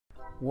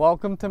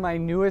Welcome to my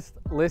newest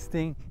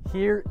listing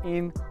here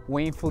in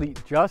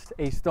Wainfleet, just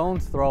a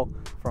stone's throw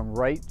from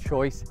Right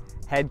Choice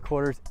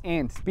headquarters.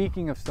 And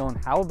speaking of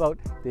stone, how about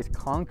this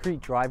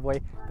concrete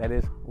driveway that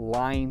is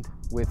lined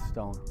with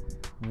stone?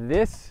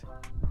 This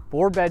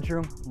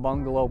 4-bedroom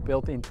bungalow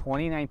built in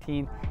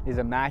 2019 is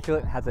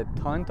immaculate, has a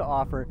ton to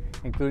offer,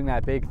 including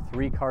that big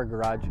 3-car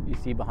garage you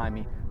see behind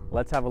me.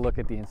 Let's have a look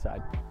at the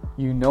inside.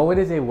 You know it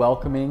is a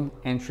welcoming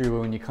entryway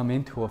when you come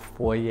into a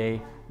foyer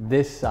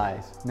this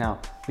size.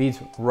 Now, leads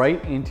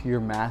right into your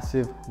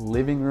massive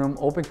living room,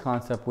 open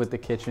concept with the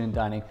kitchen and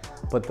dining,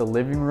 but the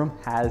living room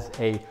has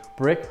a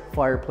brick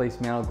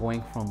fireplace mantel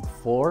going from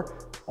floor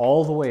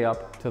all the way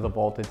up to the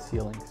vaulted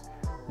ceilings.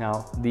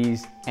 Now,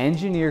 these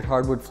engineered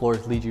hardwood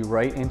floors lead you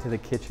right into the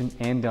kitchen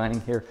and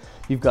dining here.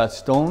 You've got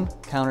stone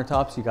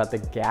countertops, you got the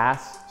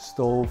gas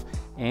stove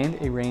and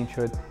a range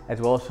hood,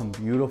 as well as some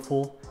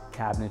beautiful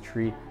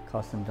cabinetry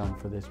custom done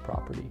for this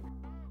property.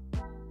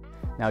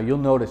 Now you'll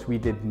notice we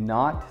did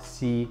not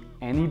see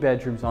any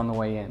bedrooms on the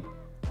way in.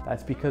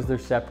 That's because they're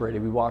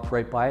separated. We walked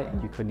right by it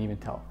and you couldn't even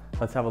tell.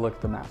 Let's have a look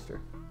at the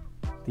master.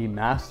 The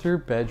master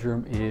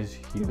bedroom is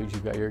huge.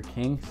 You've got your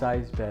king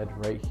size bed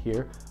right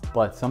here,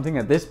 but something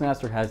that this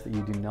master has that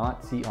you do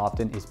not see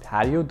often is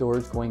patio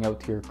doors going out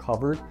to your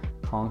covered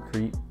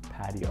concrete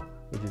patio,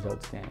 which is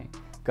outstanding.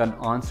 Got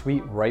an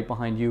ensuite right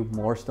behind you,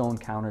 more stone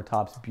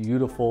countertops,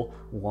 beautiful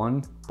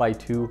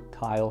 1x2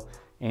 tile,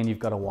 and you've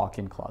got a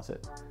walk-in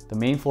closet. The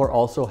main floor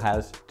also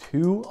has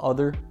 2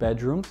 other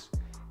bedrooms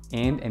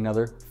and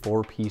another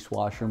 4-piece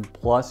washroom,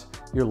 plus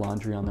your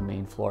laundry on the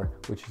main floor,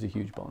 which is a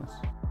huge bonus.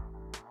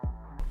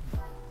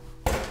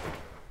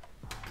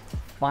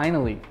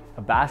 Finally,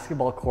 a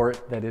basketball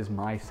court that is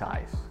my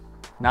size.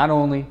 Not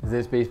only is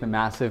this basement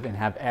massive and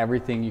have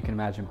everything you can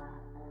imagine,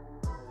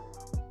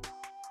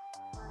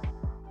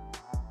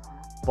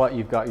 but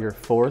you've got your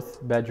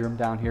 4th bedroom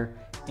down here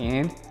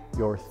and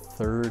your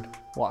 3rd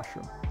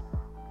washroom.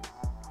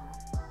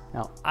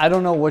 Now, I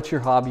don't know what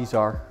your hobbies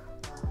are,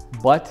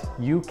 but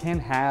you can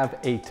have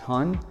a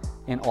ton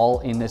and all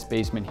in this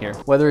basement here.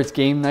 Whether it's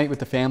game night with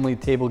the family,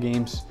 table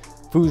games,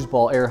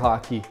 foosball, air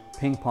hockey,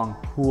 ping pong,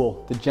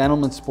 pool, the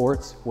gentleman's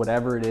sports,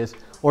 whatever it is,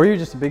 or you're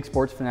just a big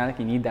sports fanatic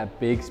and you need that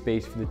big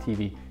space for the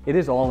TV, it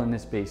is all in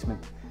this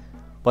basement.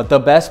 But the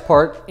best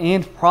part,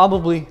 and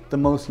probably the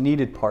most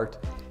needed part,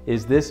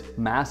 is this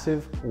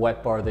massive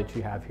wet bar that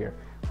you have here.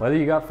 Whether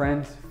you got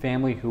friends,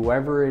 family,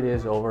 whoever it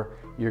is over,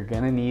 you're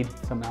gonna need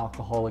some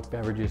alcoholic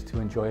beverages to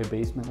enjoy a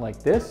basement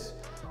like this.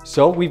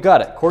 So we've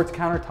got it, quartz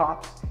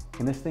countertops,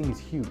 and this thing is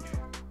huge.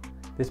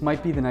 This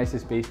might be the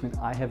nicest basement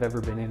I have ever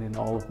been in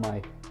all of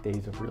my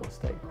days of real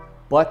estate.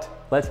 But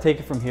let's take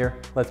it from here.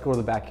 Let's go to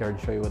the backyard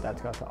and show you what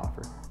that's got to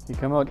offer. You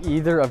come out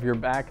either of your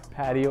back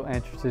patio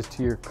entrances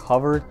to your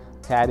covered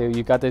patio.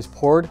 You've got this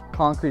poured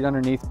concrete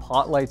underneath,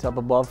 pot lights up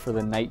above for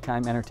the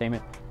nighttime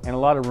entertainment, and a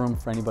lot of room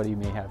for anybody you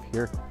may have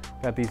here.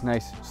 Got these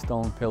nice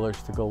stone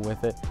pillars to go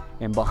with it.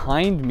 And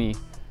behind me,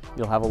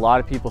 you'll have a lot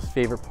of people's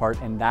favorite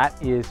part, and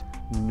that is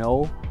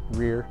no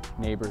rear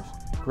neighbors.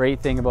 Great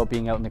thing about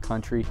being out in the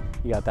country,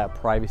 you got that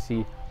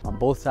privacy on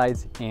both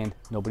sides and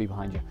nobody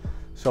behind you.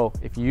 So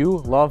if you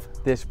love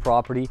this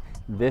property,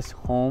 this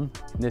home,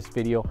 this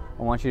video,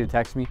 I want you to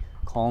text me,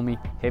 call me,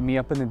 hit me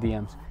up in the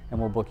DMs, and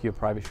we'll book you a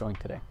private showing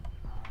today.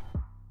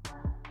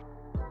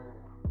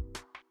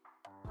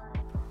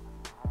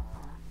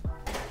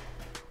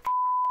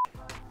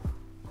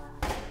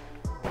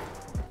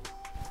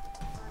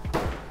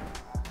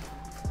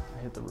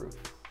 I hit the roof.